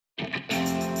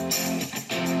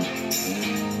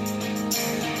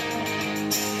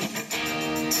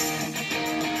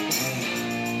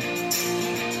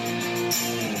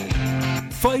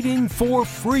fighting for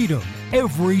freedom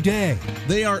every day.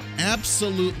 They are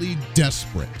absolutely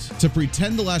desperate to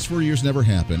pretend the last 4 years never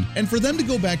happened and for them to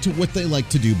go back to what they like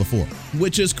to do before,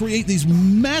 which is create these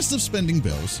massive spending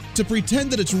bills to pretend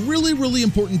that it's really, really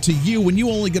important to you when you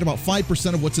only get about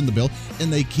 5% of what's in the bill,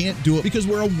 and they can't do it because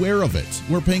we're aware of it.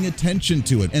 We're paying attention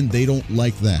to it, and they don't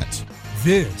like that.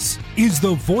 This is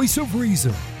the Voice of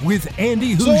Reason with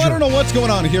Andy Hoosier. So I don't know what's going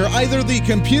on here. Either the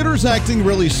computer's acting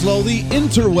really slow, the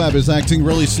interweb is acting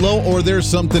really slow, or there's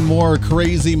something more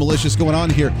crazy, malicious going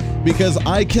on here, because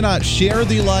I cannot share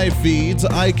the live feeds.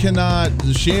 I cannot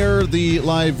share the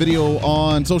live video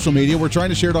on social media. We're trying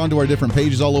to share it onto our different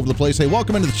pages all over the place. Hey,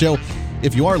 welcome into the show.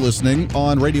 If you are listening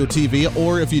on radio, TV,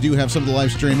 or if you do have some of the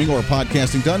live streaming or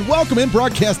podcasting done, welcome in,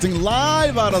 broadcasting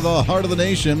live out of the heart of the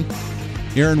nation.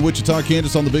 Here in Wichita,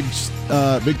 Kansas, on the Big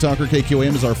Talker,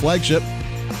 KQAM is our flagship.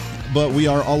 But we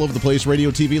are all over the place,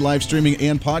 radio, TV, live streaming,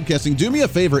 and podcasting. Do me a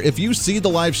favor, if you see the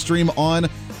live stream on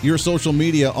your social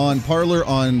media, on Parler,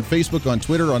 on Facebook, on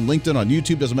Twitter, on LinkedIn, on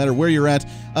YouTube, doesn't matter where you're at,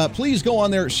 please go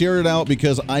on there, share it out,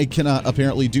 because I cannot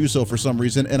apparently do so for some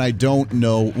reason, and I don't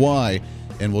know why.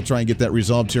 And we'll try and get that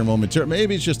resolved here momentarily.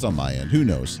 Maybe it's just on my end. Who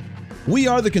knows? We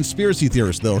are the conspiracy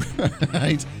theorists, though,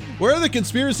 right? We're the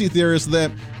conspiracy theorists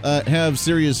that have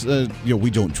serious,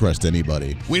 we don't trust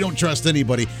anybody. We don't trust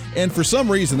anybody. And for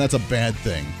some reason, that's a bad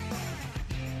thing.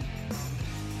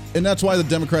 And that's why the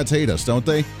Democrats hate us, don't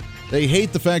they? They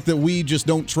hate the fact that we just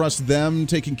don't trust them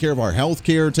taking care of our health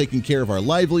care, taking care of our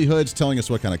livelihoods, telling us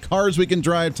what kind of cars we can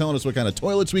drive, telling us what kind of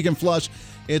toilets we can flush.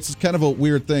 It's kind of a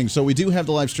weird thing. So we do have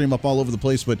the live stream up all over the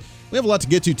place, but we have a lot to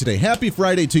get to today. Happy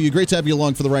Friday to you. Great to have you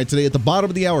along for the ride today. At the bottom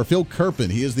of the hour, Phil Kerpen.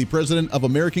 He is the president of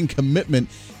American Commitment.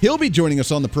 He'll be joining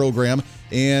us on the program,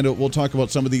 and we'll talk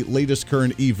about some of the latest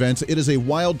current events. It is a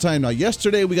wild time. Now,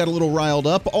 yesterday we got a little riled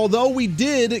up, although we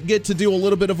did get to do a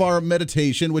little bit of our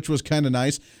meditation, which was kind of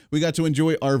nice. We got to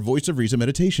enjoy our Voice of Reason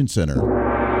Meditation Center.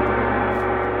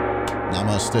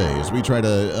 Namaste, as we try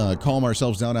to calm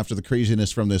ourselves down after the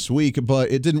craziness from this week, but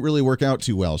it didn't really work out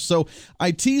too well. So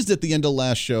I teased at the end of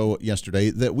last show yesterday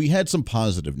that we had some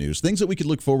positive news, things that we could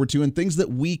look forward to and things that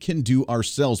we can do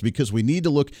ourselves, because we need to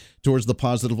look towards the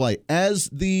positive light. As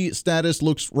the status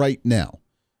looks right now,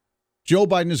 Joe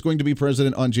Biden is going to be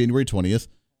president on January 20th,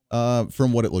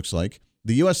 from what it looks like.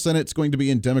 The U.S. Senate is going to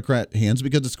be in Democrat hands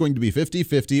because it's going to be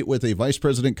 50-50 with a Vice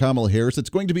President Kamala Harris.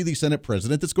 It's going to be the Senate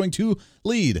president that's going to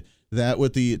lead that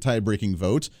with the tie-breaking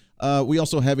vote. We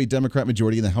also have a Democrat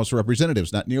majority in the House of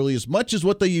Representatives. Not nearly as much as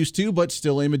what they used to, but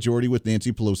still a majority with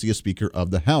Nancy Pelosi as Speaker of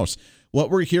the House.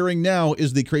 What we're hearing now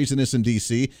is the craziness in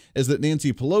D.C. is that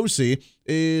Nancy Pelosi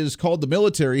is called the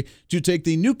military to take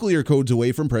the nuclear codes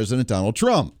away from President Donald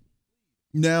Trump.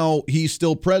 Now, he's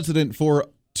still president for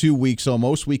 2 weeks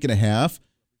almost, week and a half.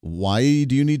 Why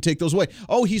do you need to take those away?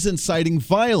 Oh, he's inciting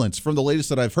violence. From the latest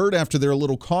that I've heard after their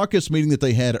little caucus meeting that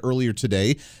they had earlier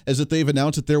today, is that they've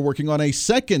announced that they're working on a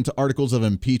second articles of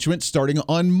impeachment starting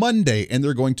on Monday, and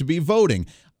they're going to be voting.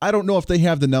 I don't know if they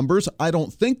have the numbers. I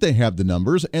don't think they have the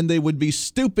numbers, and they would be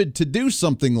stupid to do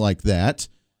something like that.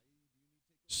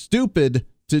 Stupid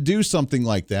to do something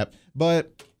like that,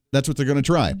 but that's what they're going to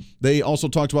try. They also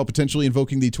talked about potentially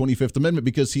invoking the 25th Amendment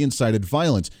because he incited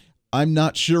violence. I'm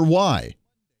not sure why.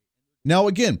 Now,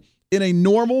 again, in a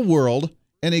normal world,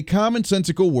 in a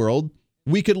commonsensical world,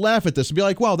 we could laugh at this and be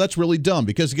like, wow, that's really dumb.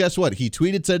 Because guess what? He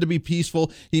tweeted, said to be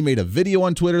peaceful. He made a video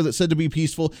on Twitter that said to be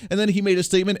peaceful. And then he made a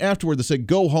statement afterward that said,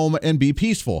 go home and be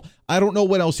peaceful. I don't know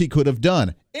what else he could have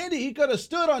done. And he could have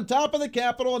stood on top of the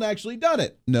Capitol and actually done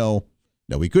it. No,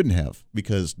 he couldn't have,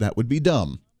 because that would be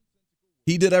dumb.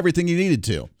 He did everything he needed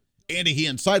to. And he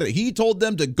incited it. He told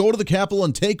them to go to the Capitol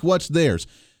and take what's theirs.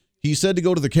 He said to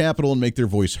go to the Capitol and make their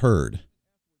voice heard.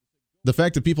 The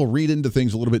fact that people read into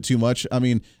things a little bit too much, I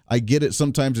mean, I get it.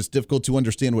 Sometimes it's difficult to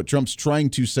understand what Trump's trying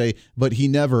to say, but he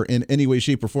never in any way,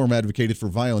 shape, or form advocated for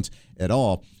violence at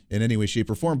all in any way,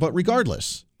 shape, or form. But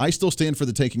regardless, I still stand for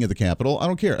the taking of the Capitol. I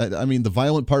don't care. I mean, the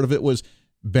violent part of it was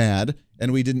bad,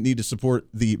 and we didn't need to support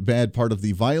the bad part of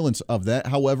the violence of that.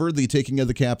 However, the taking of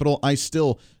the Capitol, I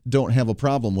still don't have a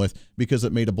problem with, because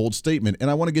it made a bold statement. And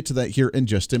I want to get to that here in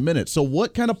just a minute. So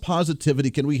what kind of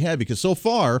positivity can we have? Because so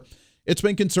far, it's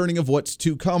been concerning of what's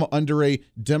to come under a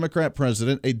Democrat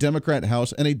president, a Democrat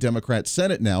House, and a Democrat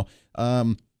Senate now.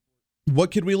 What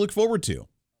can we look forward to?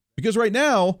 Because right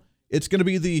now, it's going to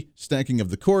be the stacking of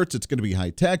the courts. It's going to be high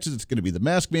taxes. It's going to be the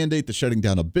mask mandate, the shutting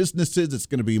down of businesses. It's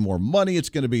going to be more money. It's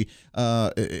going to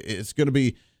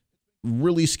be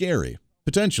really scary,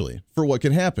 potentially, for what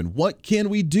can happen. What can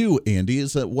we do, Andy,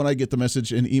 is that what I get the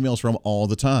message and emails from all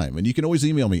the time. And you can always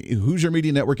email me,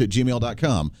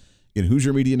 HoosierMediaNetwork@gmail.com. in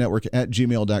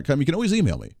HoosierMediaNetwork@gmail.com. You can always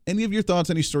email me any of your thoughts,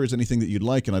 any stories, anything that you'd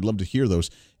like, and I'd love to hear those.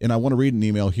 And I want to read an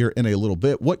email here in a little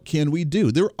bit. What can we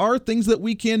do? There are things that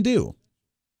we can do.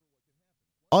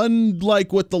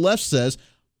 Unlike what the left says,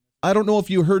 I don't know if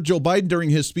you heard Joe Biden during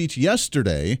his speech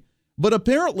yesterday, but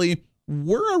apparently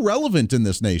we're irrelevant in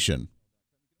this nation.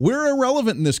 We're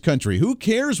irrelevant in this country. Who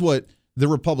cares what the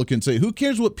Republicans say? Who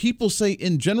cares what people say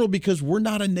in general? Because we're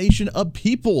not a nation of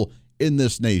people in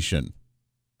this nation.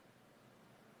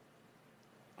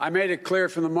 I made it clear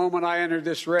from the moment I entered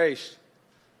this race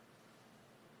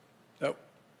that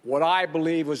what I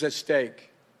believe was at stake.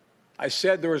 I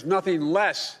said there was nothing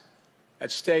less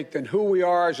at stake than who we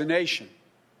are as a nation,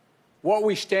 what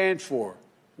we stand for,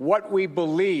 what we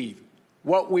believe,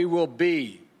 what we will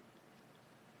be.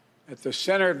 At the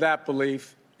center of that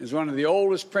belief is one of the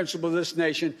oldest principles this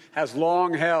nation has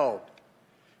long held.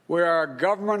 We are a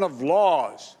government of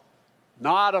laws,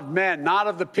 not of men, not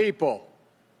of the people.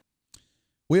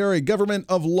 We are a government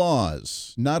of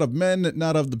laws, not of men,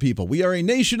 not of the people. We are a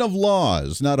nation of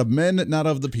laws, not of men, not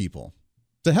of the people.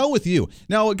 To hell with you.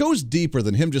 Now, it goes deeper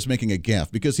than him just making a gaffe,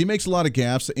 because he makes a lot of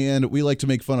gaffes, and we like to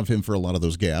make fun of him for a lot of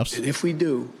those gaffes. And if we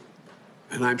do,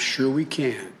 and I'm sure we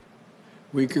can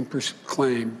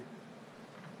proclaim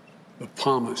the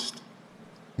palmist,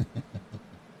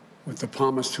 with the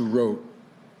palmist who wrote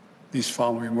these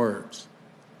following words.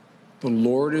 The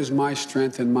Lord is my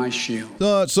strength and my shield.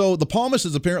 So the palmist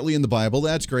is apparently in the Bible.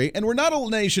 That's great. And we're not a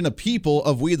nation of people,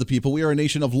 of we the people. We are a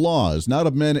nation of laws, not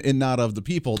of men and not of the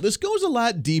people. This goes a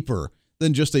lot deeper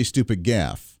than just a stupid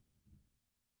gaffe.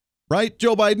 Right,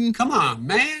 Joe Biden? Come on,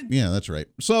 man. Yeah, that's right.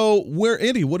 So,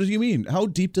 Andy, what do you mean? How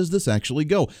deep does this actually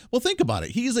go? Well, think about it.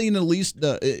 He's an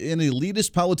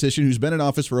elitist politician who's been in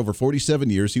office for over 47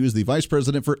 years. He was the vice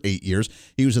president for 8 years.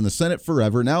 He was in the Senate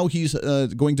forever. Now he's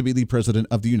going to be the president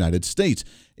of the United States.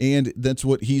 And that's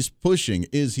what he's pushing,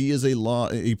 is he is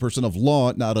a person of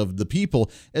law, not of the people,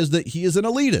 as that he is an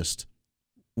elitist.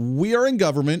 We are in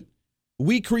government.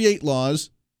 We create laws.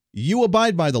 You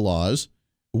abide by the laws.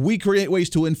 We create ways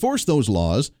to enforce those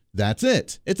laws. That's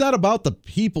it. It's not about the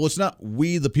people. It's not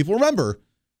we the people. Remember,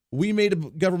 we made a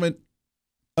government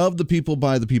of the people,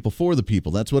 by the people, for the people.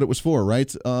 That's what it was for,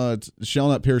 right? Shall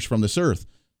not perish from this earth.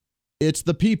 It's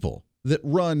the people that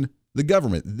run the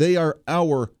government. They are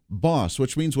our boss,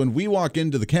 which means when we walk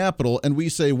into the Capitol and we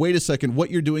say, wait a second,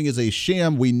 what you're doing is a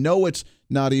sham. We know it's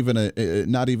not even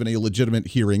a legitimate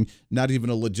hearing, not even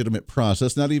a legitimate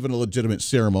process, not even a legitimate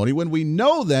ceremony. When we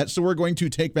know that, so we're going to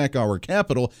take back our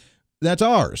Capitol. That's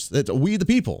ours. That's we the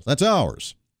people. That's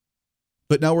ours.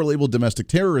 But now we're labeled domestic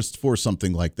terrorists for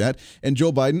something like that. And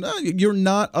Joe Biden, you're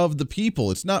not of the people.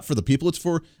 It's not for the people. It's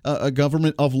for a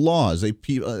government of laws,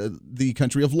 the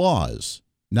country of laws,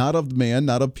 not of man,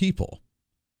 not of people.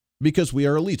 Because we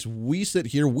are elites. We sit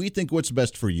here, we think what's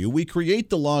best for you. We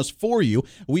create the laws for you.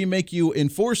 We make you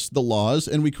enforce the laws,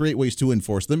 and we create ways to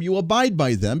enforce them. You abide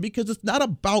by them because it's not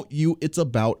about you, it's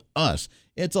about us.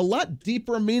 It's a lot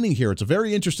deeper meaning here. It's a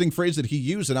very interesting phrase that he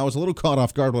used, and I was a little caught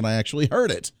off guard when I actually heard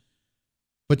it.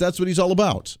 But that's what he's all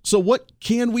about. So what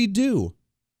can we do?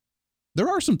 There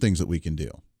are some things that we can do.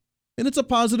 And it's a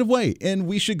positive way. And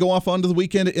we should go off onto the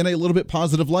weekend in a little bit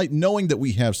positive light, knowing that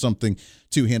we have something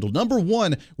to handle. Number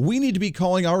one, we need to be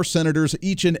calling our senators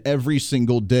each and every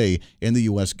single day in the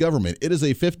U.S. government. It is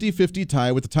a 50-50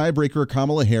 tie with the tiebreaker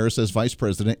Kamala Harris as vice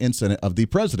president and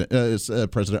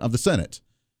president of the Senate.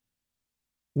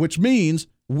 Which means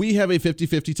we have a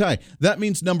 50-50 tie. That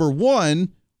means, number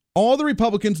one, all the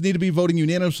Republicans need to be voting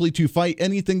unanimously to fight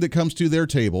anything that comes to their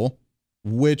table,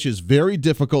 which is very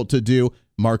difficult to do.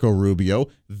 Marco Rubio,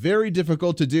 very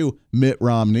difficult to do. Mitt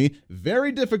Romney,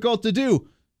 very difficult to do.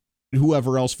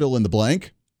 Whoever else, fill in the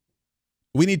blank.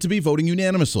 We need to be voting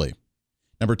unanimously.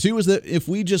 Number two is that if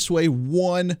we just sway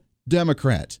one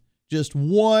Democrat, just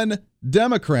one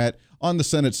Democrat on the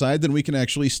Senate side, then we can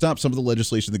actually stop some of the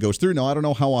legislation that goes through. Now, I don't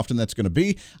know how often that's going to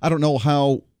be. I don't know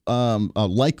how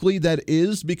likely that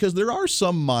is, because there are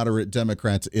some moderate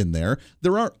Democrats in there.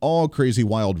 There aren't all crazy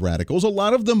wild radicals. A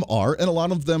lot of them are, and a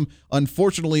lot of them,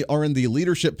 unfortunately, are in the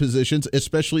leadership positions,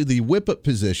 especially the whip-up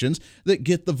positions, that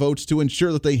get the votes to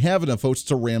ensure that they have enough votes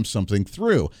to ram something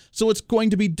through. So it's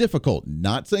going to be difficult.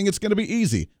 Not saying it's going to be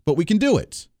easy, but we can do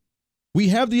it. We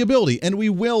have the ability, and we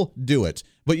will do it.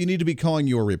 But you need to be calling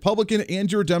your Republican and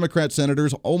your Democrat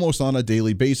senators almost on a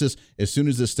daily basis as soon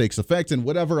as this takes effect, and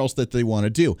whatever else that they want to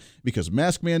do. Because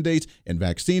mask mandates and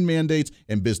vaccine mandates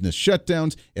and business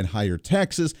shutdowns and higher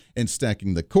taxes and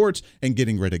stacking the courts and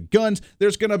getting rid of guns,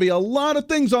 there's going to be a lot of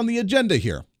things on the agenda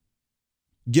here.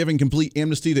 giving complete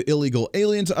amnesty to illegal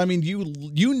aliens. I mean,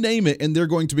 you name it, and they're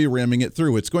going to be ramming it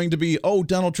through. It's going to be, oh,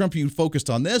 Donald Trump, you focused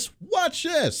on this? Watch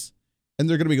this. And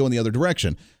they're going to be going the other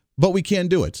direction. But we can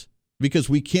do it because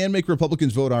we can make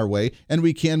Republicans vote our way, and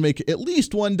we can make at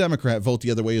least one Democrat vote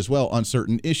the other way as well on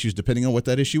certain issues, depending on what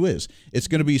that issue is. It's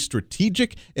going to be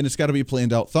strategic, and it's got to be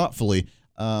planned out thoughtfully.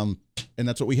 And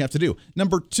that's what we have to do.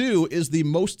 Number 2 is the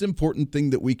most important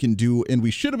thing that we can do, and we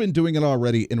should have been doing it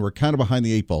already, and we're kind of behind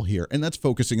the 8 ball here, and that's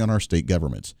focusing on our state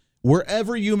governments.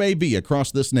 Wherever you may be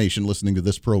across this nation listening to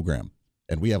this program,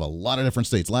 and we have a lot of different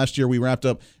states. Last year, we wrapped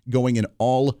up going in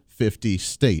all 50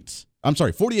 states. I'm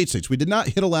sorry, 48 states. We did not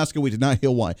hit Alaska. We did not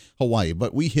hit Hawaii,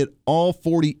 but we hit all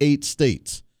 48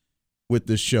 states with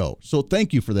this show. So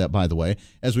thank you for that, by the way,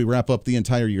 as we wrap up the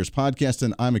entire year's podcast.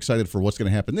 And I'm excited for what's going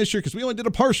to happen this year because we only did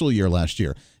a partial year last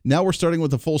year. Now we're starting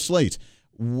with a full slate.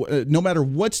 No matter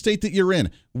what state that you're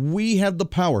in, we have the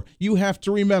power. You have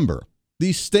to remember,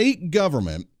 the state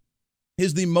government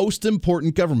is the most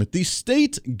important government. The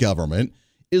state government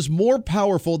is more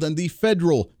powerful than the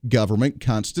federal government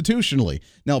constitutionally.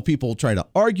 Now, people try to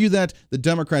argue that. The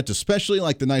Democrats especially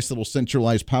like the nice little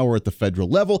centralized power at the federal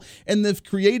level, and they've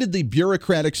created the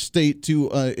bureaucratic state to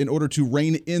in order to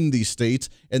rein in these states,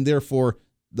 and therefore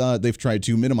they've tried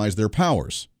to minimize their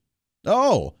powers.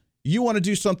 Oh, you want to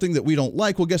do something that we don't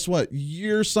like? Well, guess what?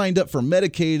 You're signed up for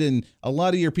Medicaid, and a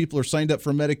lot of your people are signed up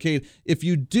for Medicaid. If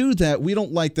you do that, we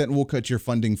don't like that, and we'll cut your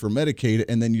funding for Medicaid,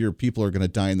 and then your people are going to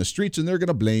die in the streets, and they're going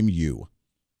to blame you.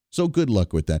 So good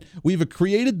luck with that. We've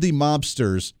created the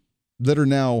mobsters that are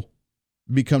now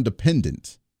become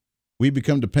dependent. We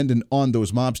become dependent on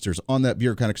those mobsters, on that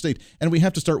bureaucratic state, and we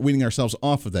have to start weaning ourselves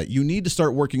off of that. You need to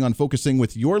start working on focusing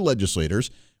with your legislators,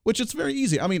 which it's very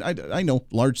easy. I mean, I know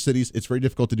large cities, it's very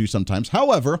difficult to do sometimes.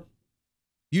 However,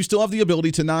 you still have the ability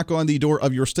to knock on the door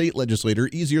of your state legislator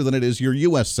easier than it is your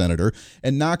U.S. senator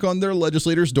and knock on their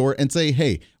legislator's door and say,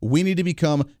 hey, we need to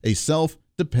become a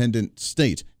self-dependent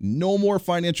state. No more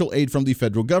financial aid from the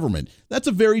federal government. That's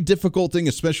a very difficult thing,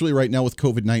 especially right now with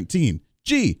COVID-19.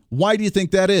 Gee, why do you think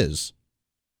that is?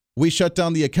 We shut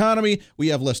down the economy. We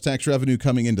have less tax revenue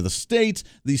coming into the states.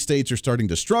 These states are starting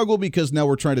to struggle because now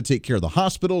we're trying to take care of the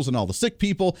hospitals and all the sick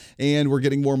people, and we're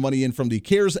getting more money in from the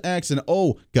CARES Acts and,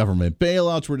 government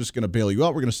bailouts. We're just going to bail you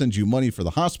out. We're going to send you money for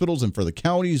the hospitals and for the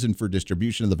counties and for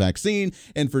distribution of the vaccine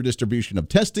and for distribution of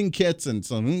testing kits, and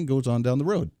something goes on down the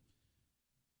road.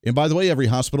 And by the way, every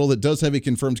hospital that does have a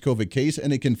confirmed COVID case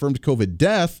and a confirmed COVID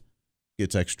death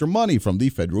gets extra money from the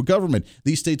federal government.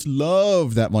 These states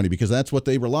love that money because that's what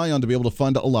they rely on to be able to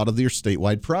fund a lot of their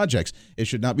statewide projects. It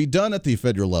should not be done at the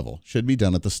federal level. It should be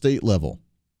done at the state level.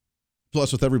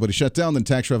 Plus, with everybody shut down, then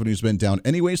tax revenue's been down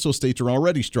anyway, so states are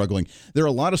already struggling. There are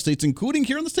a lot of states, including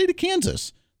here in the state of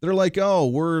Kansas, they're like,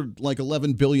 we're like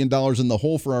 $11 billion in the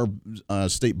hole for our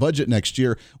state budget next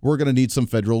year. We're going to need some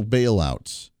federal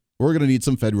bailouts. We're going to need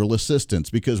some federal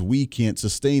assistance because we can't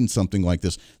sustain something like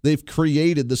this. They've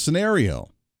created the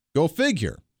scenario. Go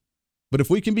figure. But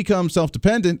if we can become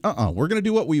self-dependent, we're going to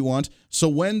do what we want. So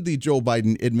when the Joe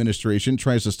Biden administration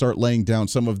tries to start laying down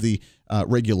some of the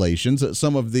regulations,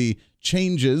 some of the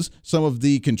changes, some of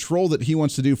the control that he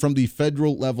wants to do from the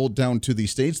federal level down to the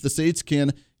states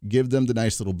can give them the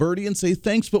nice little birdie and say,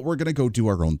 thanks, but we're going to go do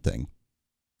our own thing.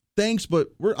 Thanks, but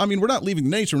we're not leaving the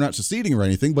nation, we're not seceding or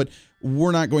anything, but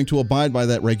we're not going to abide by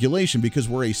that regulation because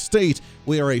we're a state,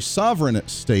 we are a sovereign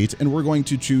state, and we're going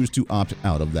to choose to opt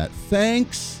out of that.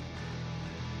 Thanks,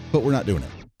 but we're not doing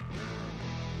it.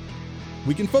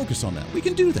 We can focus on that. We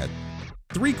can do that.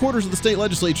 3/4 of the state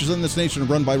legislatures in this nation are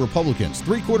run by Republicans.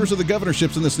 3/4 of the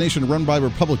governorships in this nation are run by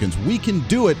Republicans. We can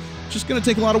do it. It's just going to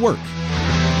take a lot of work.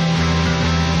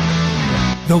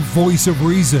 The Voice of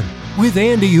Reason with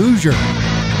Andy Hoosier.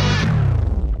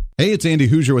 Hey, it's Andy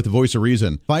Hoosier with the Voice of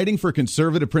Reason. Fighting for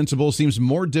conservative principles seems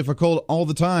more difficult all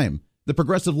the time. The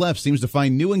progressive left seems to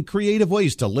find new and creative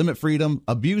ways to limit freedom,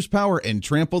 abuse power, and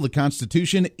trample the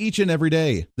Constitution each and every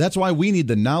day. That's why we need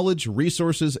the knowledge,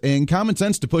 resources, and common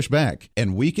sense to push back,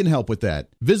 and we can help with that.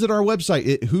 Visit our website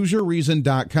at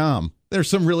HoosierReason.com. There's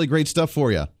some really great stuff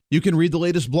for you. You can read the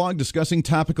latest blog discussing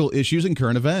topical issues and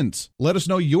current events. Let us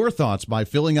know your thoughts by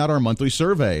filling out our monthly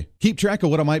survey. Keep track of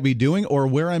what I might be doing or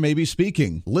where I may be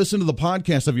speaking. Listen to the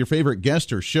podcast of your favorite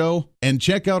guest or show, and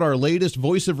check out our latest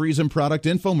Voice of Reason product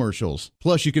infomercials.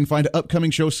 Plus, you can find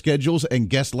upcoming show schedules and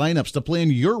guest lineups to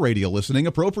plan your radio listening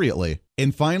appropriately.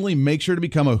 And finally, make sure to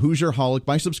become a Hoosier-holic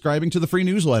by subscribing to the free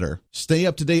newsletter. Stay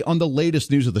up to date on the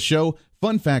latest news of the show,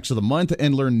 fun facts of the month,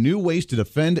 and learn new ways to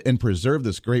defend and preserve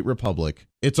this great republic.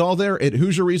 It's all there at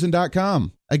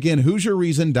HoosierReason.com. Again,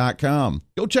 HoosierReason.com.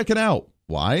 Go check it out.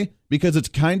 Why? Because it's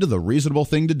kind of the reasonable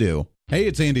thing to do. Hey,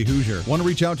 it's Andy Hoosier. Want to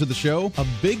reach out to the show? A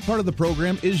big part of the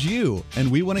program is you, and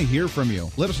we want to hear from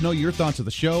you. Let us know your thoughts of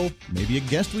the show, maybe a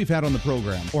guest we've had on the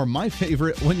program, or my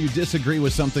favorite, when you disagree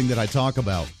with something that I talk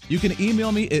about. You can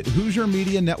email me at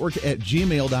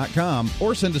HoosierMediaNetwork@gmail.com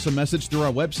or send us a message through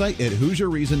our website at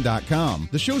HoosierReason.com.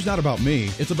 The show's not about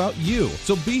me, it's about you.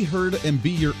 So be heard and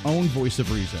be your own voice of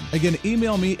reason. Again,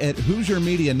 email me at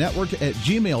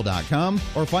HoosierMediaNetwork@gmail.com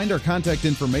or find our contact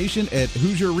information at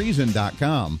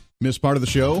HoosierReason.com. Miss part of the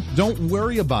show? Don't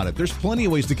worry about it. There's plenty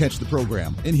of ways to catch the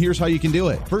program, and here's how you can do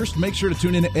it. First, make sure to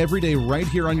tune in every day right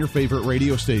here on your favorite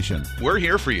radio station. We're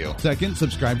here for you. Second,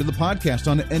 subscribe to the podcast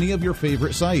on any of your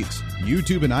favorite sites.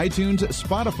 YouTube and iTunes,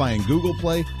 Spotify and Google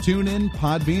Play, TuneIn,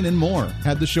 Podbean, and more.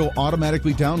 Have the show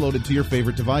automatically downloaded to your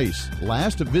favorite device.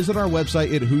 Last, visit our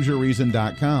website at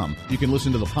HoosierReason.com. You can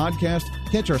listen to the podcast,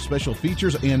 catch our special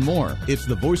features, and more. It's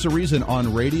the voice of reason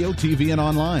on radio, TV, and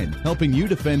online, helping you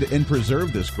defend and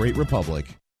preserve this great republic.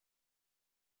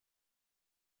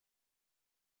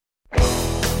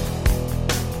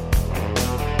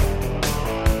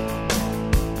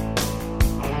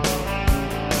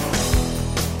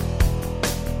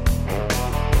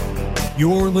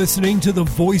 You're listening to the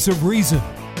Voice of Reason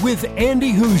with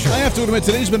Andy Hoosier. I have to admit,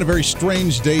 today's been a very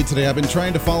strange day today. I've been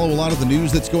trying to follow a lot of the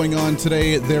news that's going on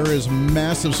today. There is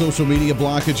massive social media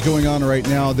blockage going on right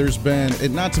now. There's been,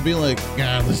 not to be like,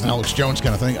 this is Alex Jones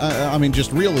kind of thing. I mean,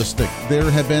 just realistic. There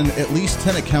have been at least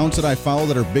 10 accounts that I follow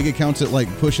that are big accounts that like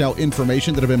push out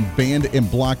information that have been banned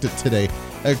and blocked today.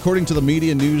 According to the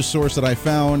media news source that I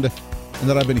found and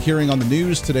that I've been hearing on the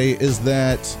news today is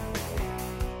that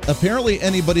apparently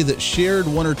anybody that shared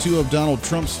one or two of Donald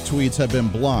Trump's tweets have been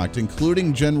blocked,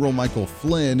 including General Michael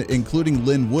Flynn, including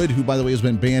Lynn Wood, who, by the way, has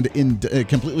been banned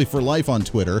completely for life on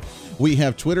Twitter. We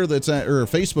have Twitter or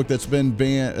Facebook that's been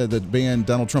banned, that banned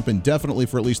Donald Trump indefinitely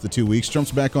for at least the 2 weeks.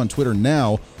 Trump's back on Twitter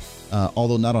now,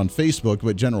 although not on Facebook,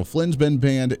 but General Flynn's been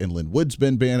banned and Lynn Wood's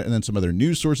been banned, and then some other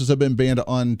news sources have been banned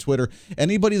on Twitter.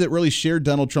 Anybody that really shared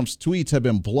Donald Trump's tweets have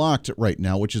been blocked right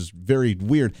now, which is very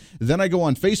weird. Then I go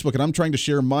on Facebook, and I'm trying to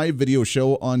share my video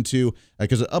show onto,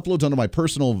 because it uploads onto my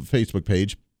personal Facebook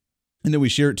page, and then we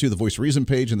share it to the Voice of Reason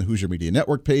page and the Hoosier Media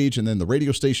Network page and then the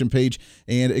radio station page,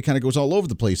 and it kind of goes all over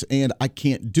the place, and I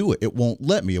can't do it. It won't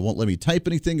let me. It won't let me type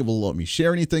anything. It won't let me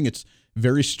share anything. It's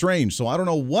very strange. So I don't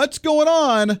know what's going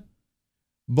on.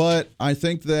 But I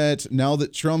think that now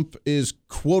that Trump is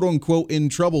quote unquote in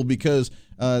trouble because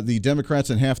the Democrats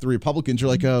and half the Republicans are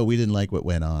like, oh, we didn't like what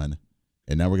went on.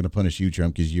 And now we're going to punish you,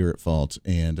 Trump, because you're at fault.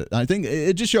 And I think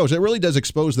it just shows, it really does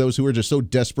expose those who are just so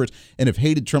desperate and have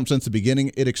hated Trump since the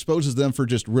beginning. It exposes them for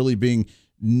just really being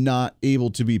not able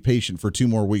to be patient for 2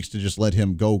 more weeks to just let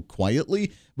him go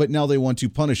quietly. But now they want to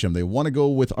punish him. They want to go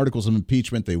with articles of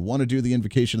impeachment. They want to do the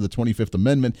invocation of the 25th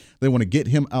Amendment. They want to get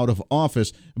him out of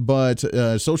office. But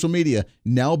social media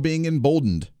now being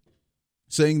emboldened,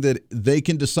 saying that they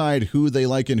can decide who they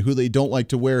like and who they don't like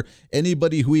to wear.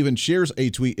 Anybody who even shares a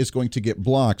tweet is going to get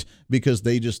blocked because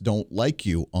they just don't like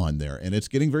you on there. And it's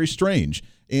getting very strange.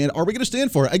 And are we going to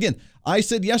stand for it? Again, I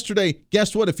said yesterday,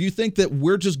 guess what? If you think that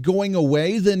we're just going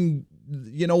away, then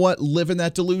you know what? Live in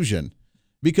that delusion.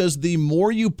 Because the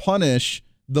more you punish,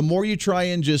 the more you try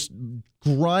and just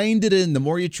grind it in, the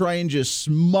more you try and just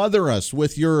smother us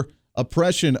with your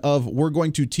oppression of we're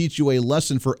going to teach you a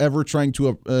lesson forever trying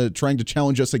to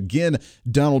challenge us again,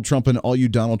 Donald Trump and all you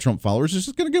Donald Trump followers. It's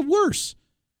just going to get worse.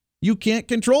 You can't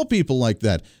control people like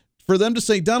that. For them to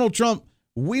say, Donald Trump,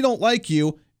 we don't like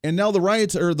you, and now the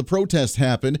riots or the protests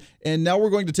happened, and now we're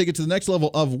going to take it to the next level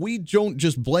of we don't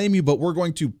just blame you, but we're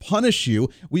going to punish you.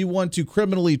 We want to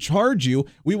criminally charge you.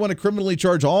 We want to criminally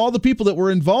charge all the people that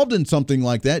were involved in something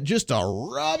like that just to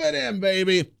rub it in,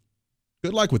 baby.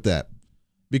 Good luck with that.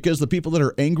 Because the people that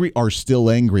are angry are still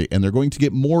angry, and they're going to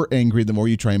get more angry the more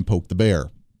you try and poke the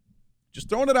bear. Just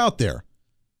throwing it out there.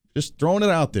 Just throwing it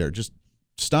out there. Just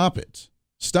stop it.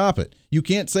 Stop it. You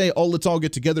can't say, oh, let's all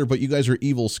get together, but you guys are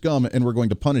evil scum, and we're going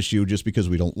to punish you just because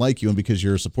we don't like you and because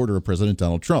you're a supporter of President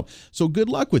Donald Trump. So good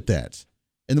luck with that.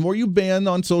 And the more you ban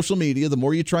on social media, the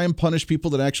more you try and punish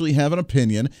people that actually have an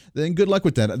opinion, then good luck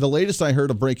with that. The latest I heard,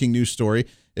 a breaking news story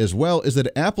as well, is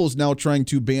that Apple is now trying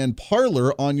to ban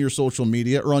Parler on your social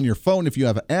media or on your phone if you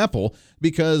have Apple,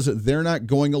 because they're not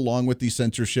going along with the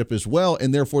censorship as well,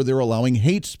 and therefore they're allowing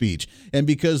hate speech. And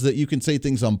because that you can say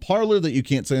things on Parler that you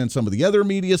can't say on some of the other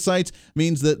media sites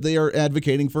means that they are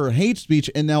advocating for hate speech,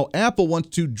 and now Apple wants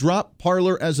to drop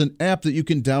Parler as an app that you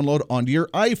can download onto your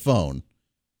iPhone.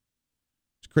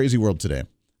 Crazy world today.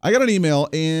 I got an email,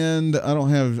 and I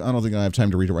don't think I have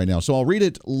time to read it right now, so I'll read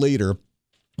it later.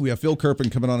 We have Phil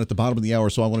Kerpen coming on at the bottom of the hour,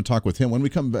 so I want to talk with him. When we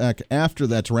come back after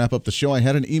that to wrap up the show, I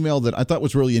had an email that I thought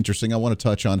was really interesting. I want to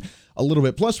touch on a little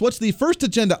bit. Plus, what's the first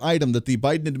agenda item that the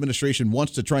Biden administration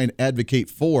wants to try and advocate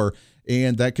for?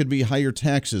 And that could be higher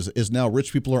taxes, as now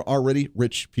rich people are already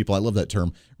rich people. I love that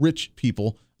term, rich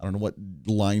people. I don't know what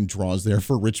line draws there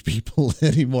for rich people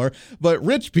anymore, but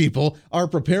rich people are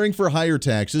preparing for higher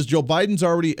taxes. Joe Biden's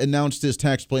already announced his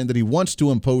tax plan that he wants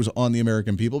to impose on the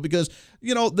American people because,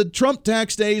 you know, the Trump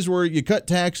tax days where you cut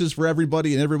taxes for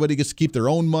everybody and everybody gets to keep their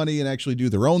own money and actually do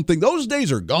their own thing, those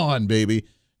days are gone, baby.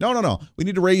 No. We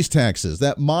need to raise taxes.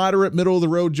 That moderate,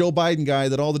 middle-of-the-road Joe Biden guy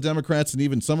that all the Democrats and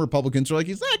even some Republicans are like,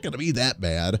 he's not going to be that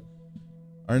bad,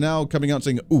 are now coming out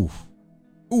saying, ooh,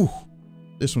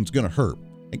 this one's going to hurt.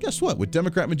 And guess what? With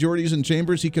Democrat majorities in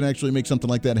chambers, he can actually make something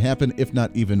like that happen, if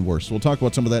not even worse. We'll talk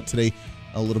about some of that today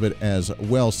a little bit as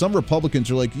well. Some Republicans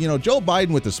are like, you know, Joe Biden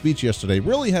with the speech yesterday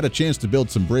really had a chance to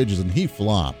build some bridges, and he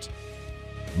flopped.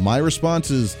 My response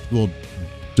is, well,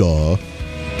 duh.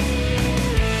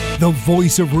 The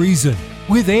Voice of Reason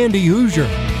with Andy Hoosier.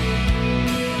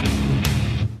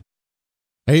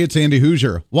 Hey, it's Andy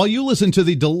Hoosier. While you listen to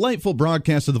the delightful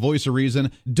broadcast of The Voice of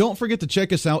Reason, don't forget to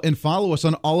check us out and follow us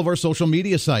on all of our social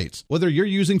media sites. Whether you're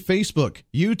using Facebook,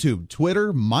 YouTube,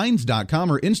 Twitter,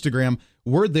 Minds.com, or Instagram,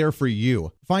 we're there for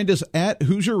you. Find us at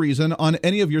Hoosier Reason on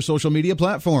any of your social media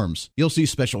platforms. You'll see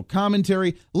special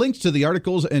commentary, links to the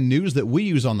articles and news that we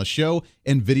use on the show,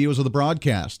 and videos of the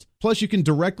broadcast. Plus, you can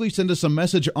directly send us a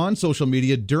message on social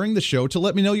media during the show to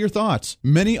let me know your thoughts.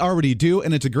 Many already do,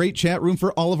 and it's a great chat room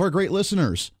for all of our great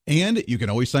listeners. And you can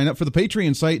always sign up for the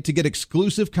Patreon site to get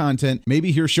exclusive content,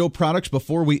 maybe hear show products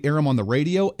before we air them on the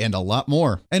radio, and a lot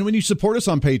more. And when you support us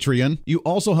on Patreon, you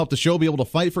also help the show be able to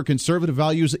fight for conservative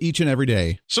values each and every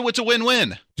day. So it's a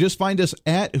win-win. Just find us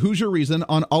at Hoosier Reason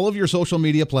on all of your social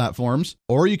media platforms,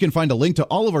 or you can find a link to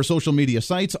all of our social media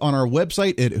sites on our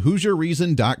website at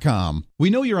HoosierReason.com. We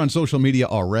know you're on social media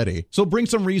already, so bring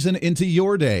some reason into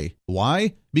your day.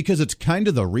 Why? Because it's kind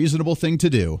of the reasonable thing to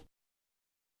do.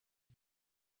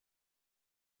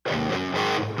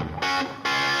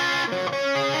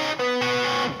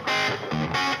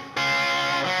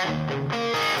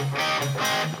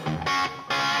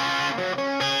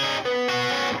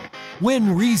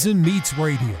 When Reason Meets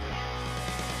Radio.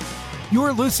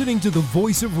 You're listening to The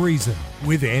Voice of Reason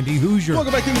with Andy Hoosier.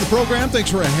 Welcome back into the program. Thanks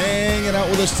for hanging out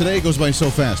with us today. It goes by so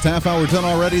fast. Half hour done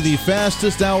already. The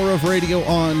fastest hour of radio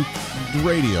on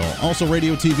radio. Also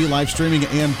radio, TV, live streaming,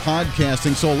 and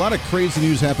podcasting. So a lot of crazy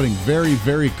news happening very,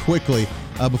 very quickly.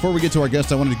 Before we get to our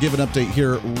guest, I wanted to give an update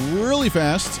here really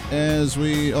fast as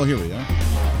we... Oh, here we are.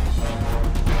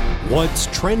 What's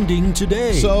trending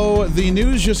today? So the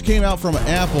news just came out from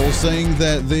Apple saying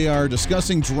that they are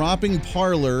discussing dropping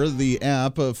Parler, the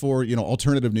app for,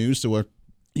 alternative news to where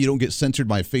you don't get censored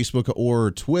by Facebook or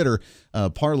Twitter.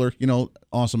 Parler,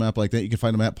 awesome app like that. You can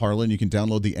find them at Parler, and you can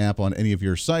download the app on any of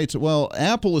your sites. Well,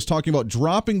 Apple is talking about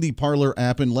dropping the Parler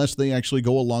app unless they actually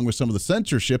go along with some of the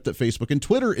censorship that Facebook and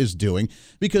Twitter is doing,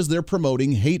 because they're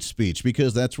promoting hate speech,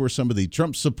 because that's where some of the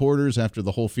Trump supporters after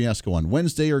the whole fiasco on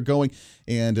Wednesday are going,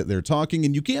 and they're talking,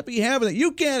 and you can't be having it.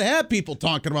 You can't have people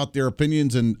talking about their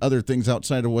opinions and other things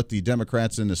outside of what the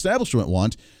Democrats and establishment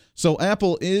want. So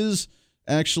Apple is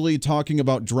actually talking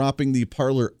about dropping the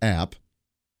Parler app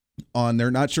on there.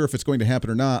 Not sure if it's going to happen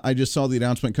or not. I just saw the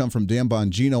announcement come from Dan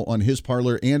Bongino on his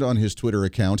Parler and on his Twitter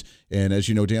account. And as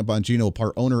you know, Dan Bongino,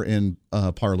 part owner in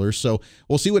Parler. So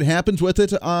we'll see what happens with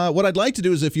it. What I'd like to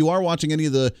do is, if you are watching any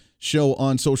of the show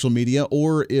on social media,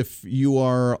 or if you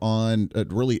are on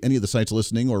really any of the sites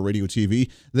listening or radio TV,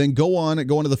 then go onto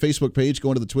the Facebook page, go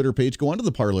onto the Twitter page, go onto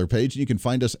the Parler page, and you can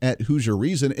find us at Hoosier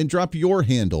Reason and drop your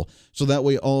handle. So that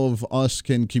way all of us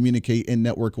can communicate and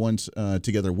network once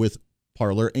together with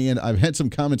Parler. And I've had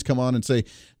some comments come on and say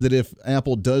that if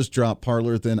Apple does drop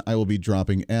Parler, then I will be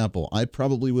dropping Apple. I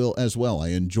probably will as well. I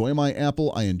enjoy my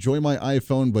Apple, I enjoy my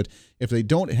iPhone, but if they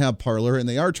don't have Parler and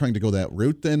they are trying to go that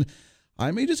route, then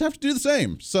I may just have to do the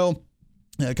same. So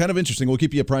kind of interesting. We'll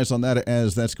keep you apprised on that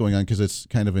as that's going on, because it's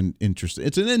kind of an interesting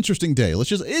day.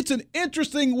 It's an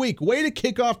interesting week. Way to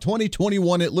kick off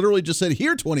 2021. It literally just said,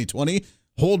 here 2020,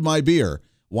 hold my beer.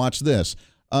 Watch this.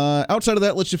 Outside of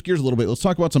that, let's shift gears a little bit. Let's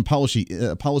talk about some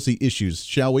policy issues,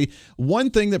 shall we? One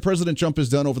thing that President Trump has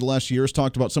done over the last year is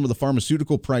talked about some of the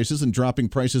pharmaceutical prices and dropping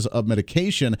prices of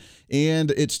medication.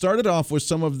 And it started off with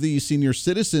some of the senior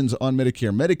citizens on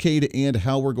Medicare, Medicaid, and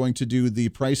how we're going to do the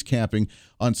price capping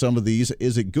on some of these.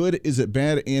 Is it good? Is it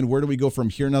bad? And where do we go from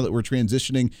here now that we're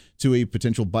transitioning to a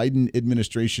potential Biden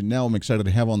administration? Now I'm excited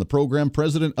to have on the program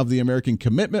President of the American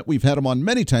Commitment. We've had him on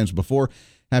many times before.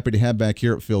 Happy to have back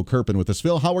here Phil Kerpen with us.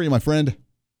 Phil, how are you, my friend?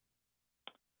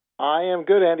 I am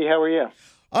good, Andy. How are you?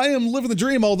 I am living the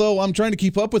dream, although I'm trying to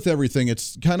keep up with everything.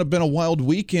 It's kind of been a wild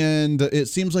week, and it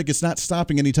seems like it's not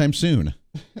stopping anytime soon.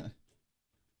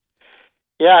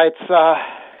 Yeah, it's a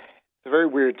very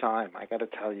weird time, I got to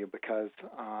tell you, because,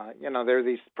 there are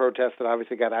these protests that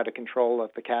obviously got out of control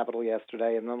at the Capitol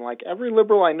yesterday, and then, every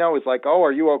liberal I know is like, oh,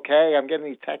 are you okay? I'm getting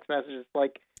these text messages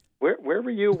like, where were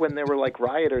you when there were,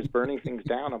 rioters burning things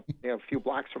down a few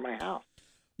blocks from my house?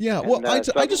 Yeah, well,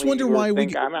 I just wonder why we...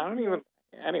 I don't even...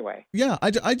 Anyway. Yeah,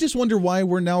 I just wonder why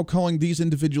we're now calling these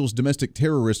individuals domestic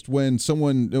terrorists when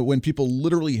people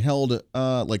literally held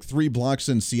 3 blocks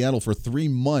in Seattle for 3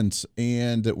 months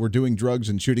and were doing drugs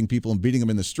and shooting people and beating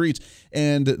them in the streets.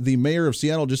 And the mayor of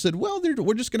Seattle just said, well,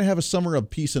 we're just going to have a summer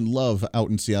of peace and love out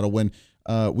in Seattle when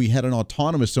we had an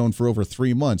autonomous zone for over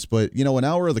 3 months. But, an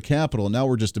hour of the Capitol, now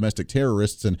we're just domestic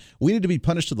terrorists, and we need to be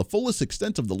punished to the fullest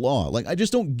extent of the law. I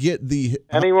just don't get the...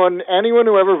 Anyone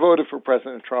who ever voted for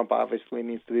President Trump obviously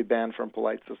needs to be banned from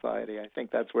polite society. I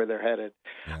think that's where they're headed.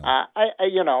 Yeah.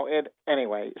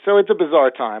 Anyway, so it's a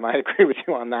bizarre time. I agree with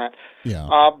you on that. Yeah.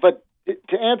 But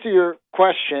to answer your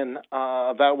question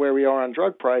about where we are on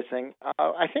drug pricing,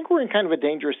 I think we're in kind of a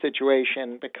dangerous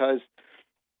situation because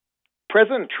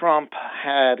President Trump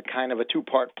had kind of a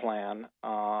 2-part plan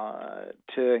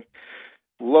to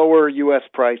lower U.S.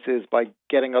 prices by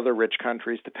getting other rich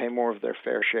countries to pay more of their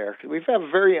fair share. We've had a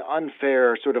very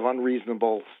unfair, sort of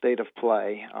unreasonable state of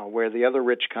play where the other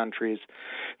rich countries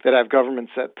that have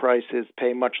government-set prices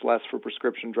pay much less for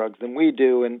prescription drugs than we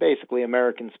do, and basically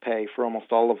Americans pay for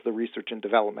almost all of the research and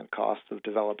development costs of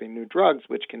developing new drugs,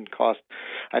 which can cost,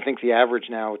 I think the average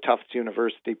now, Tufts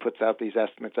University puts out these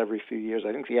estimates every few years.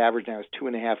 I think the average now is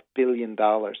 $2.5 billion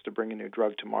to bring a new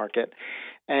drug to market.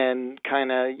 And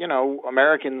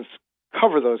Americans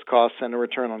cover those costs and a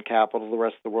return on capital. The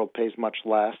rest of the world pays much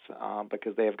less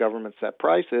because they have government-set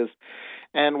prices.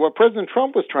 And what President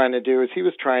Trump was trying to do is he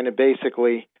was trying to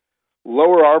basically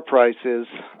lower our prices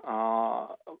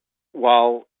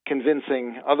while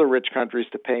convincing other rich countries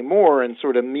to pay more and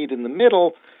sort of meet in the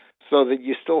middle so that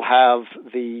you still have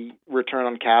the return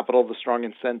on capital, the strong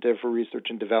incentive for research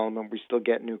and development. We still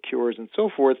get new cures and so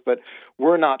forth, but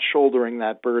we're not shouldering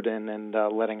that burden and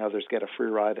letting others get a free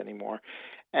ride anymore.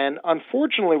 And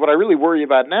unfortunately, what I really worry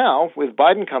about now, with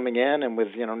Biden coming in and with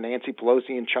Nancy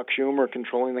Pelosi and Chuck Schumer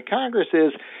controlling the Congress,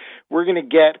 is we're going to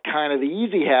get kind of the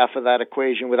easy half of that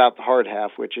equation without the hard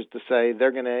half, which is to say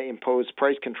they're going to impose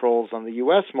price controls on the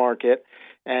U.S. market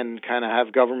and kind of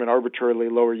have government arbitrarily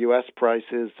lower U.S.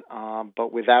 prices,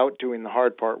 but without doing the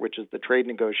hard part, which is the trade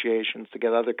negotiations to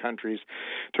get other countries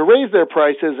to raise their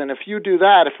prices. And if you do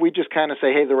that, if we just kind of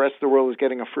say, hey, the rest of the world is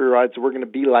getting a free ride, so we're going to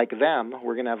be like them,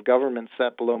 we're going to have government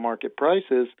set below market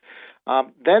prices,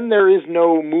 then there is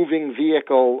no moving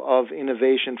vehicle of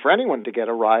innovation for anyone to get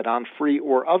a ride on, free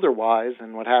or otherwise.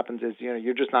 And what happens is,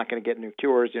 you're just not going to get new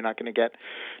cures. You're not going to get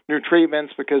new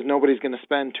treatments because nobody's going to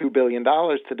spend $2 billion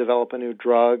to develop a new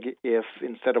drug if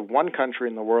instead of one country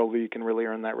in the world where you can really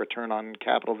earn that return on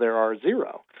capital, there are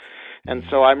 0. And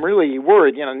so I'm really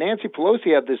worried. Nancy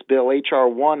Pelosi had this bill, H.R.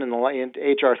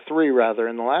 3 rather,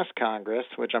 in the last Congress,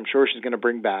 which I'm sure she's going to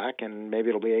bring back, and maybe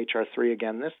it'll be H.R. 3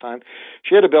 again this time.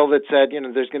 She had a bill that said,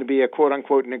 there's going to be a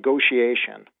quote-unquote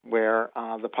negotiation where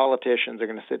the politicians are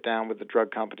going to sit down with the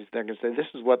drug companies. They're going to say, this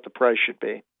is what the price should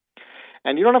be.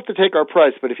 And you don't have to take our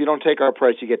price, but if you don't take our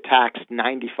price, you get taxed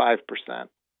 95%. And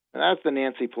that's the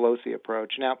Nancy Pelosi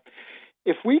approach. Now,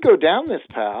 if we go down this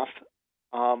path,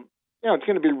 it's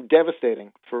going to be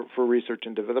devastating for research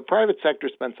and development. The private sector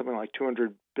spends something like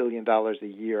 $200 billion a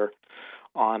year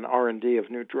on R&D of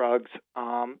new drugs.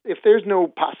 If there's no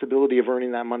possibility of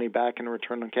earning that money back in a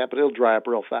return on capital, it'll dry up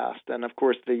real fast. And, of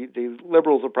course, the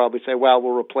liberals will probably say, well,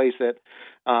 we'll replace it.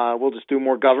 We'll just do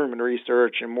more government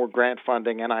research and more grant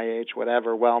funding, NIH,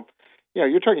 whatever. Well,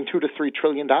 you're talking $2 to $3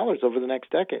 trillion over the next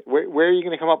decade. Where are you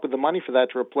going to come up with the money for that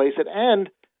to replace it? And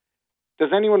does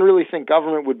anyone really think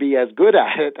government would be as good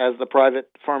at it as the private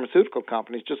pharmaceutical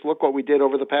companies? Just look what we did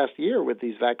over the past year with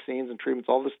these vaccines and treatments,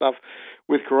 all this stuff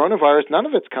with coronavirus. None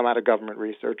of it's come out of government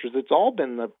researchers. It's all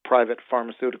been the private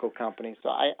pharmaceutical companies. So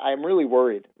I'm really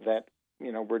worried that,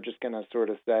 we're just going to sort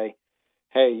of say,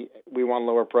 hey, we want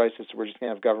lower prices, so we're just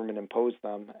going to have government impose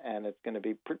them, and it's going to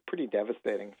be pretty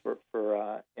devastating for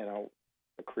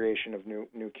the creation of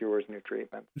new cures, new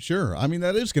treatments. Sure. I mean,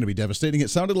 that is going to be devastating. It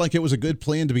sounded like it was a good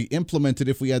plan to be implemented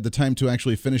if we had the time to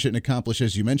actually finish it and accomplish,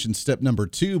 as you mentioned, step number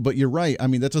 2. But you're right. I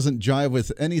mean, that doesn't jive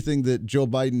with anything that Joe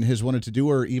Biden has wanted to do,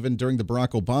 or even during the Barack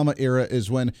Obama era, is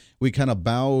when we kind of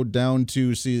bow down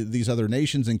to see these other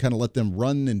nations and kind of let them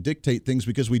run and dictate things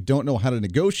because we don't know how to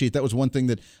negotiate. That was one thing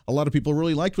that a lot of people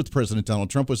really liked with President Donald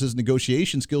Trump, was his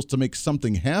negotiation skills to make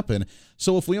something happen.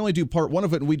 So if we only do part 1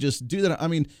 of it and we just do that, I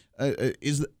mean,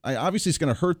 obviously it's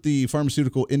going to hurt the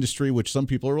pharmaceutical industry, which some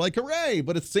people are like, hooray!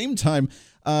 But at the same time,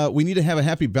 we need to have a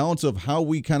happy balance of how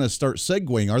we kind of start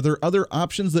segueing. Are there other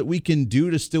options that we can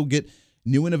do to still get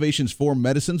new innovations for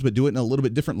medicines, but do it in a little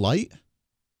bit different light?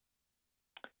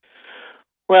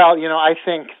 Well, I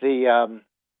think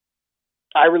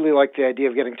I really like the idea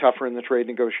of getting tougher in the trade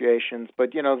negotiations,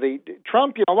 but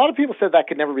Trump, a lot of people said that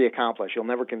could never be accomplished. You'll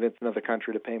never convince another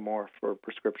country to pay more for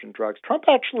prescription drugs. Trump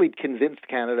actually convinced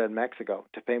Canada and Mexico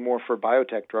to pay more for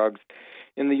biotech drugs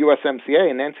in the USMCA,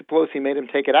 and Nancy Pelosi made him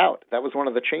take it out. That was one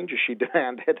of the changes she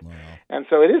demanded. Wow. And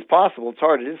so it is possible. It's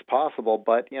hard. It is possible,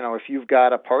 but if you've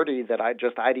got a party that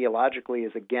just ideologically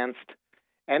is against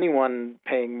anyone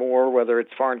paying more, whether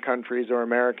it's foreign countries or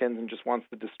Americans, and just wants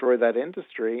to destroy that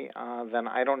industry, then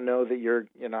I don't know that you're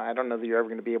ever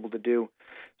going to be able to do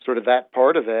sort of that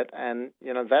part of it. And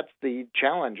that's the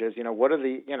challenge: is what are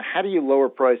the how do you lower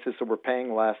prices so we're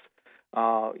paying less,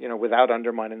 without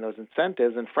undermining those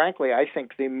incentives? And frankly, I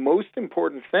think the most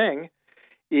important thing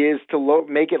is to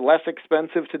make it less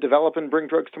expensive to develop and bring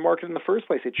drugs to market in the first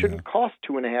place. It shouldn't cost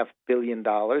 $2.5 billion,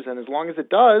 and as long as it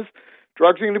does,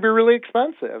 drugs are going to be really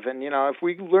expensive. And, if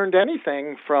we learned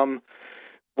anything from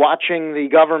watching the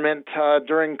government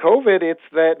during COVID, it's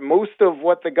that most of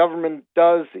what the government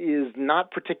does is not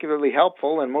particularly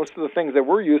helpful, and most of the things that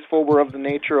were useful were of the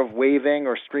nature of waiving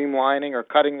or streamlining or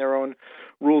cutting their own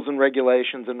rules and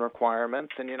regulations and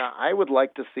requirements. And, I would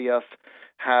like to see us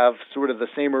have sort of the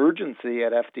same urgency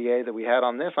at FDA that we had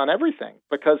on this, on everything.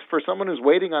 Because for someone who's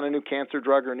waiting on a new cancer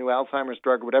drug or a new Alzheimer's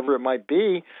drug, whatever it might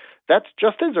be, that's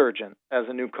just as urgent as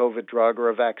a new COVID drug or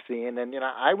a vaccine. And,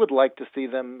 I would like to see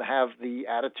them have the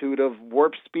attitude of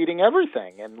warp speeding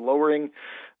everything and lowering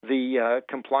the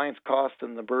compliance costs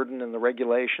and the burden and the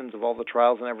regulations of all the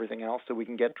trials and everything else, so we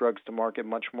can get drugs to market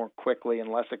much more quickly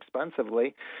and less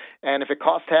expensively. And if it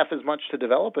costs half as much to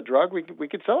develop a drug, we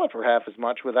could sell it for half as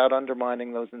much without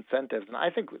undermining those incentives. And I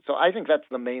think that's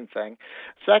the main thing.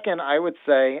 Second, I would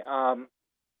say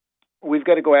we've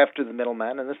got to go after the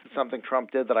middlemen, and this is something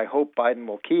Trump did that I hope Biden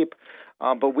will keep.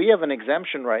 But we have an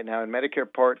exemption right now in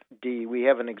Medicare Part D. We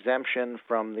have an exemption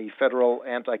from the federal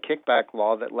anti-kickback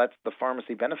law that lets the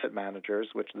pharmacy benefit managers,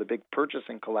 which are the big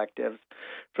purchasing collectives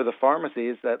for the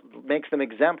pharmacies, that makes them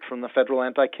exempt from the federal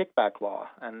anti-kickback law.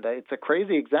 And it's a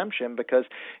crazy exemption because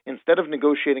instead of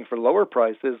negotiating for lower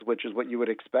prices, which is what you would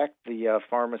expect the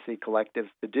pharmacy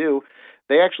collectives to do,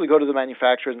 they actually go to the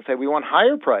manufacturers and say, we want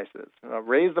higher prices.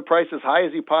 Raise the price as high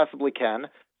as you possibly can,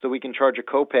 so we can charge a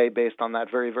copay based on that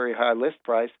very, very high list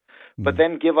price, but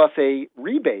then give us a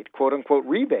rebate, quote-unquote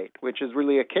rebate, which is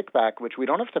really a kickback, which we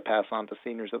don't have to pass on to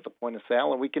seniors at the point of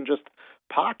sale, and we can just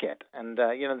pocket. And,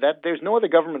 that there's no other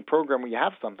government program where you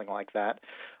have something like that.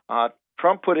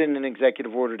 Trump put in an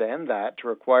executive order to end that, to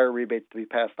require rebates to be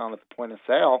passed on at the point of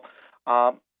sale.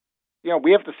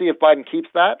 We have to see if Biden keeps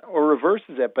that or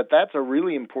reverses it, but that's a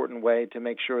really important way to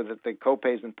make sure that the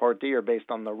copays in Part D are based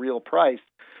on the real price,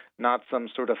 not some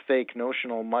sort of fake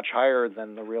notional much higher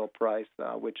than the real price,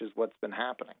 which is what's been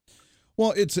happening.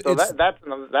 Well,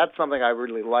 that's something I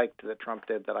really liked that Trump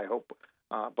did that I hope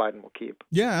Biden will keep.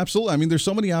 Yeah, absolutely. I mean, there's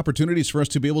so many opportunities for us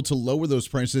to be able to lower those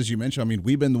prices, as you mentioned. I mean,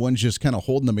 we've been the ones just kind of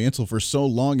holding the mantle for so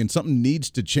long, and something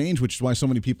needs to change, which is why so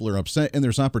many people are upset. And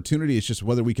there's opportunity. It's just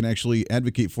whether we can actually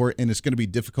advocate for it, and it's going to be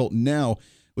difficult now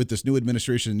with this new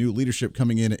administration and new leadership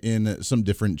coming in some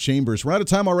different chambers. We're out of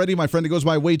time already, my friend. It goes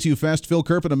by way too fast. Phil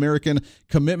Kerpen, American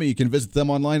Commitment. You can visit them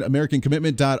online,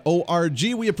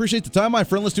 americancommitment.org. We appreciate the time, my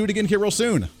friend. Let's do it again here real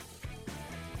soon.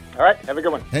 All right, have a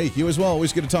good one. Hey, you as well.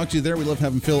 Always good to talk to you there. We love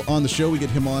having Phil on the show. We get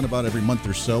him on about every month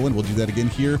or so, and we'll do that again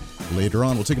here later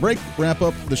on. We'll take a break, wrap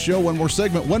up the show, one more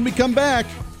segment. When we come back,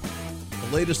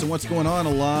 the latest on what's going on.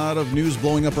 A lot of news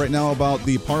blowing up right now about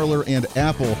the Parler and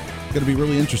Apple. Going to be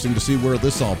really interesting to see where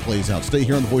this all plays out. Stay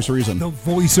here on The Voice of Reason. The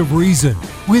Voice of Reason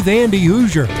with Andy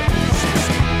Hoosier.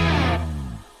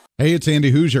 Hey, it's Andy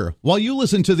Hoosier. While you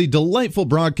listen to the delightful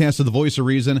broadcast of The Voice of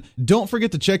Reason, don't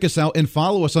forget to check us out and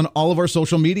follow us on all of our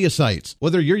social media sites.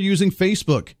 Whether you're using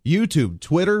Facebook, YouTube,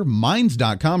 Twitter,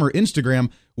 Minds.com, or Instagram,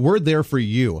 we're there for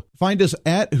you. Find us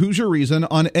at Hoosier Reason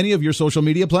on any of your social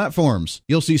media platforms.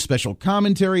 You'll see special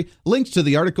commentary, links to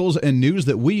the articles and news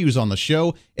that we use on the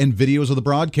show, and videos of the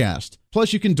broadcast.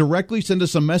 Plus, you can directly send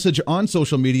us a message on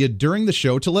social media during the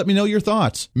show to let me know your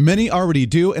thoughts. Many already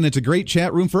do, and it's a great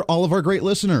chat room for all of our great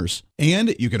listeners.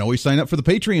 And you can always sign up for the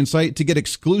Patreon site to get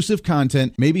exclusive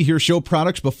content, maybe hear show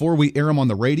products before we air them on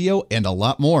the radio, and a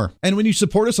lot more. And when you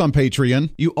support us on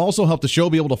Patreon, you also help the show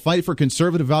be able to fight for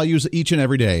conservative values each and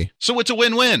every day. So it's a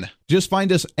win-win. Just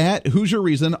find us at Hoosier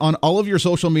Reason on all of your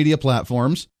social media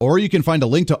platforms, or you can find a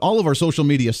link to all of our social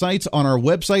media sites on our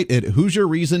website at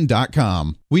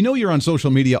HoosierReason.com. We know you're on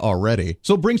social media already,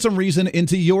 so bring some reason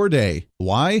into your day.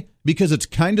 Why? Because it's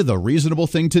kind of the reasonable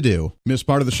thing to do. Miss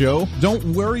part of the show? Don't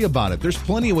worry about it. There's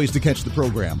plenty of ways to catch the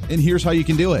program, and here's how you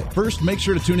can do it. First, make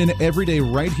sure to tune in every day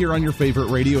right here on your favorite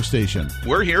radio station.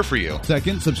 We're here for you.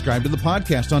 Second, subscribe to the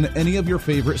podcast on any of your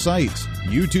favorite sites.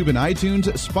 YouTube and iTunes,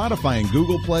 Spotify and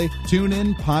Google Play,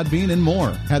 TuneIn, Podbean, and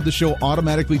more. Have the show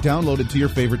automatically downloaded to your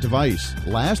favorite device.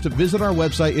 Last, visit our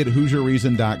website at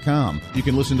HoosierReason.com. You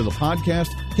can listen to the podcast,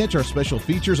 catch our special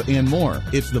features, and more.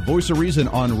 It's the voice of reason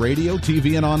on radio,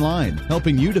 TV, and online,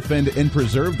 helping you defend and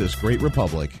preserve this great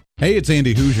republic. Hey, it's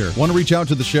Andy Hoosier. Want to reach out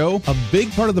to the show? A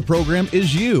big part of the program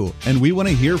is you, and we want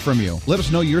to hear from you. Let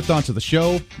us know your thoughts of the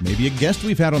show, maybe a guest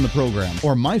we've had on the program,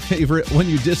 or my favorite, when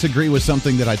you disagree with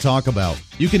something that I talk about.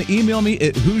 You can email me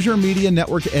at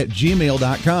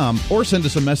HoosierMediaNetwork@gmail.com or send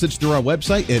us a message through our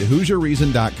website at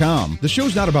HoosierReason.com. The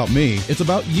show's not about me, it's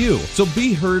about you. So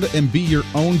be heard and be your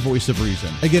own voice of reason.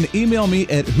 Again, email me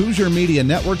at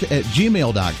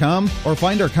HoosierMediaNetwork@gmail.com or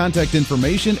find our contact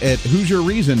information at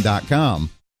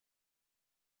HoosierReason.com.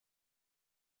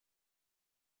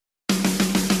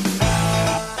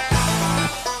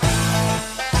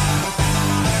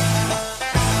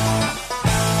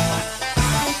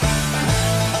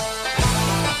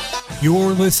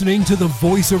 You're listening to the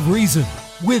Voice of Reason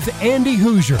with Andy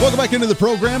Hoosier. Welcome back into the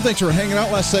program. Thanks for hanging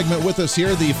out. Last segment with us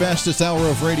here. The fastest hour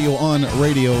of radio on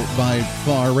radio by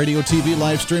far. Radio, TV,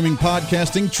 live streaming,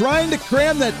 podcasting. Trying to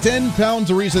cram that 10 pounds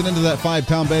of reason into that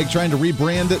 5-pound bag. Trying to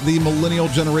rebrand the Millennial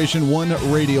Generation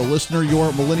 1 radio listener.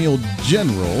 Your Millennial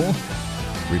General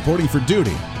reporting for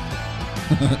duty.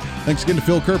 Thanks again to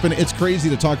Phil Kerpen. It's crazy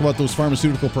to talk about those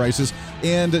pharmaceutical prices.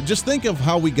 And just think of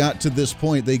how we got to this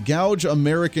point. They gouge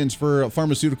Americans for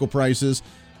pharmaceutical prices,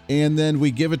 and then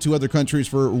we give it to other countries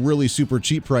for really super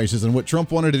cheap prices. And what Trump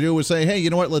wanted to do was say, hey, you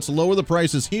know what? Let's lower the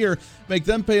prices here, make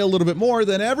them pay a little bit more,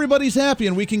 then everybody's happy,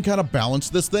 and we can kind of balance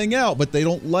this thing out. But they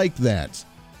don't like that.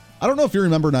 I don't know if you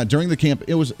remember or not, during the camp,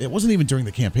 it wasn't even during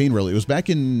the campaign, really. It was back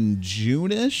in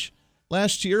June-ish.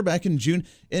 Last year, back in June,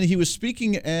 and he was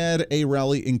speaking at a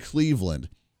rally in Cleveland,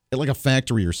 at like a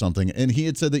factory or something, and he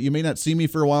had said that you may not see me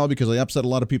for a while because I upset a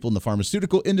lot of people in the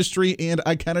pharmaceutical industry, and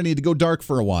I kind of need to go dark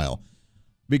for a while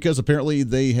because apparently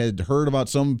they had heard about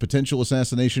some potential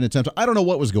assassination attempt. I don't know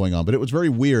what was going on, but it was very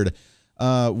weird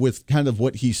with kind of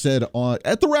what he said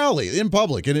at the rally in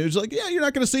public, and it was like, yeah, you're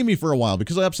not going to see me for a while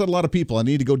because I upset a lot of people. I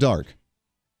need to go dark.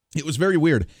 It was very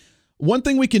weird. One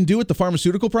thing we can do with the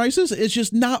pharmaceutical prices is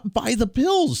just not buy the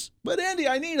pills. But Andy,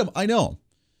 I need them. I know.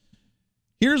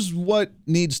 Here's what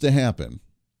needs to happen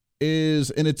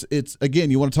and it's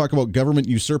again, you want to talk about government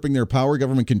usurping their power,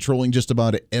 government controlling just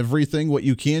about everything. What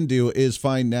you can do is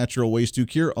find natural ways to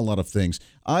cure a lot of things.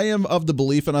 I am of the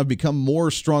belief, and I've become more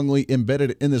strongly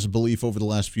embedded in this belief over the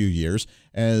last few years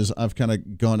as I've kind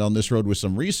of gone down this road with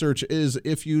some research, is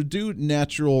if you do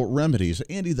natural remedies,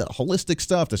 Andy, the holistic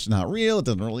stuff that's not real, it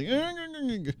doesn't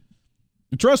really...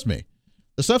 Trust me,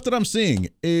 the stuff that I'm seeing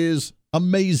is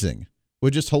amazing.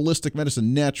 With just holistic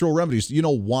medicine, natural remedies. You know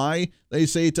why they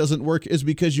say it doesn't work is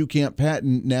because you can't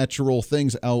patent natural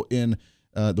things out in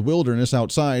the wilderness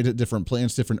outside, different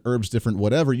plants, different herbs, different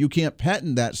whatever. You can't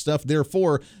patent that stuff.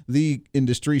 Therefore, the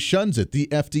industry shuns it. The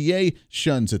FDA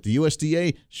shuns it. The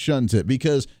USDA shuns it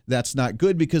because that's not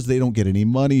good because they don't get any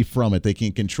money from it. They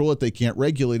can't control it. They can't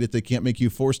regulate it. They can't make you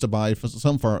forced to buy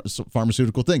some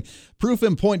pharmaceutical thing. Proof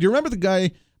in point. Do you remember the guy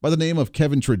by the name of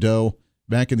Kevin Trudeau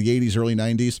back in the 80s, early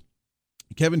 90s?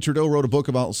 Kevin Trudeau wrote a book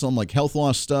about some like health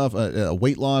loss stuff, a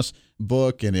weight loss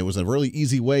book, and it was a really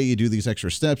easy way. You do these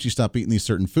extra steps. You stop eating these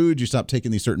certain foods. You stop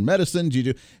taking these certain medicines. You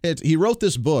do it. He wrote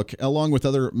this book along with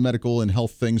other medical and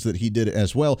health things that he did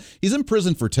as well. He's in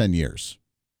prison for 10 years,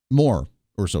 more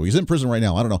or so. He's in prison right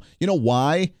now. I don't know. You know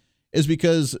why? is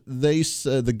because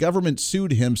the government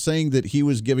sued him saying that he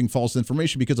was giving false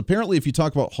information, because apparently if you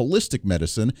talk about holistic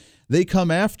medicine, they come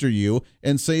after you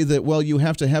and say that, well, you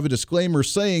have to have a disclaimer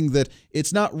saying that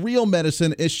it's not real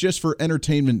medicine, it's just for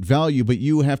entertainment value, but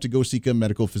you have to go seek a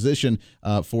medical physician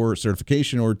for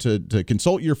certification or to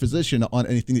consult your physician on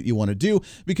anything that you want to do,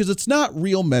 because it's not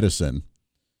real medicine.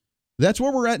 That's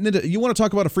where we're at. You want to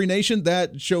talk about a free nation?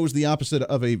 That shows the opposite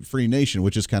of a free nation,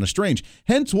 which is kind of strange.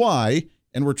 Hence why,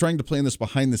 and we're trying to plan this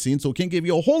behind the scenes, so we can't give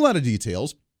you a whole lot of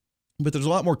details, but there's a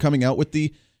lot more coming out with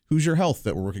the Hoosier Health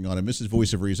that we're working on. And Mrs.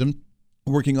 Voice of Reason,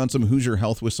 working on some Hoosier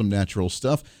Health with some natural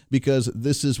stuff, because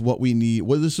this is what we need.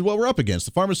 Well, this is what we're up against,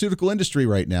 the pharmaceutical industry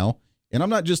right now. And I'm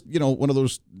not just, one of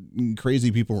those crazy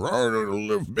people,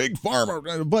 big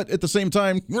pharma, but at the same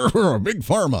time, big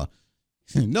pharma.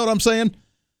 Know what I'm saying?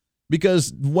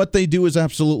 Because what they do is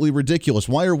absolutely ridiculous.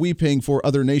 Why are we paying for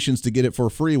other nations to get it for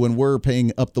free when we're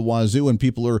paying up the wazoo and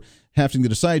people are having to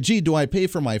decide, gee, do I pay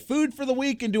for my food for the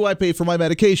week and do I pay for my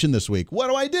medication this week? What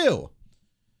do I do?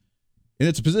 And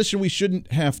it's a position we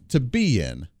shouldn't have to be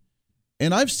in.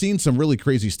 And I've seen some really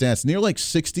crazy stats. Near like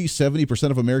 60, 70%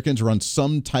 of Americans are on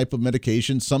some type of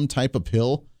medication, some type of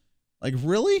pill. Like,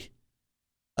 really?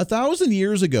 1,000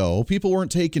 years ago, people weren't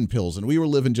taking pills and we were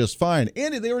living just fine.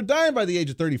 Andy, they were dying by the age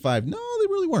of 35. No, they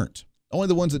really weren't. Only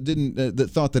the ones that didn't, that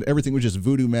thought that everything was just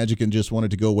voodoo magic and just wanted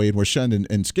to go away and were shunned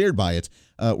and scared by it,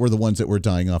 were the ones that were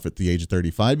dying off at the age of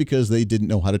 35 because they didn't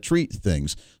know how to treat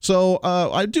things. So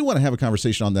I do want to have a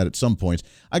conversation on that at some point.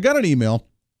 I got an email,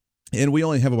 and we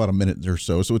only have about a minute or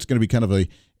so it's going to be kind of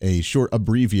a short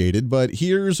abbreviated, but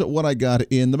here's what I got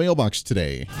in the mailbox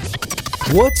today.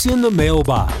 What's in the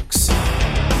mailbox?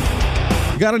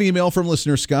 Got an email from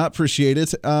listener Scott. Appreciate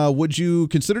it. Would you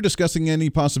consider discussing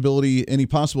any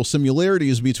possible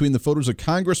similarities between the photos of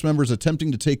Congress members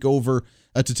attempting to take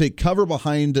cover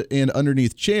behind and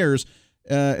underneath chairs,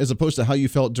 as opposed to how you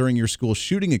felt during your school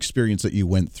shooting experience that you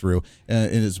went through?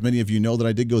 And as many of you know that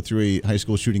I did go through a high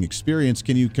school shooting experience,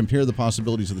 can you compare the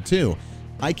possibilities of the two?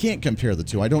 I can't compare the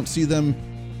two. I don't see them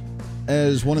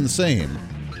as one and the same.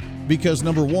 Because,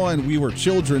 number one, we were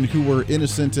children who were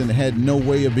innocent and had no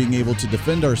way of being able to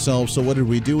defend ourselves. So what did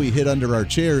we do? We hid under our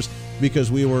chairs because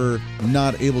we were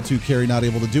not able to carry, not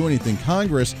able to do anything.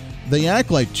 Congress, they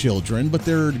act like children, but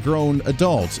they're grown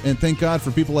adults. And thank God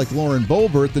for people like Lauren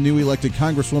Boebert, the new elected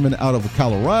congresswoman out of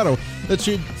Colorado, that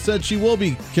she said she will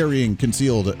be carrying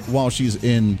concealed while she's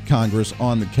in Congress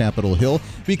on the Capitol Hill,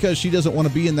 because she doesn't want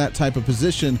to be in that type of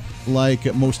position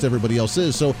like most everybody else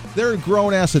is. So they're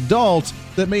grown-ass adults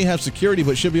that may have security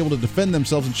but should be able to defend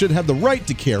themselves and should have the right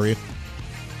to carry it.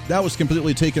 That was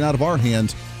completely taken out of our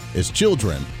hands as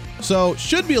children. So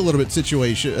should be a little bit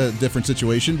different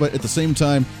situation, but at the same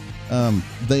time,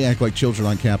 they act like children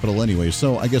on Capitol anyway,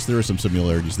 so I guess there are some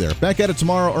similarities there. Back at it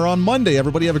tomorrow or on Monday.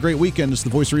 Everybody have a great weekend. It's The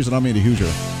Voice of Reason. I'm Andy Hoosier.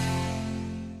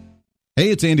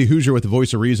 Hey, it's Andy Hoosier with The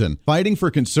Voice of Reason. Fighting for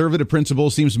conservative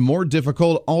principles seems more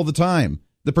difficult all the time.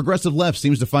 The progressive left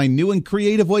seems to find new and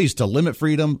creative ways to limit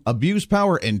freedom, abuse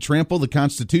power, and trample the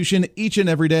Constitution each and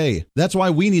every day. That's why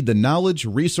we need the knowledge,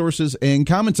 resources, and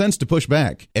common sense to push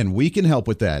back, and we can help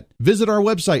with that. Visit our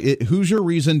website at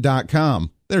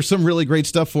HoosierReason.com. There's some really great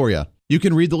stuff for you. You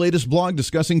can read the latest blog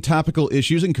discussing topical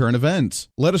issues and current events.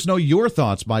 Let us know your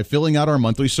thoughts by filling out our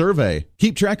monthly survey.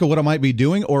 Keep track of what I might be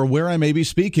doing or where I may be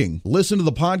speaking. Listen to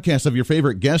the podcast of your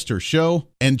favorite guest or show,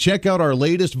 and check out our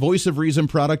latest Voice of Reason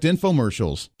product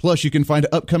infomercials. Plus, you can find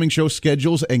upcoming show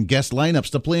schedules and guest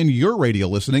lineups to plan your radio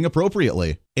listening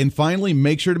appropriately. And finally,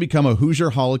 make sure to become a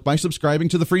Hoosier-holic by subscribing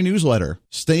to the free newsletter.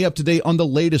 Stay up to date on the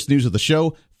latest news of the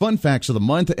show, fun facts of the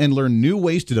month, and learn new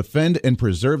ways to defend and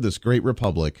preserve this great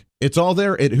republic. It's all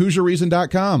there at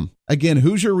HoosierReason.com. Again,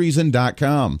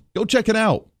 HoosierReason.com. Go check it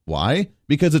out. Why?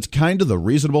 Because it's kind of the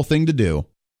reasonable thing to do.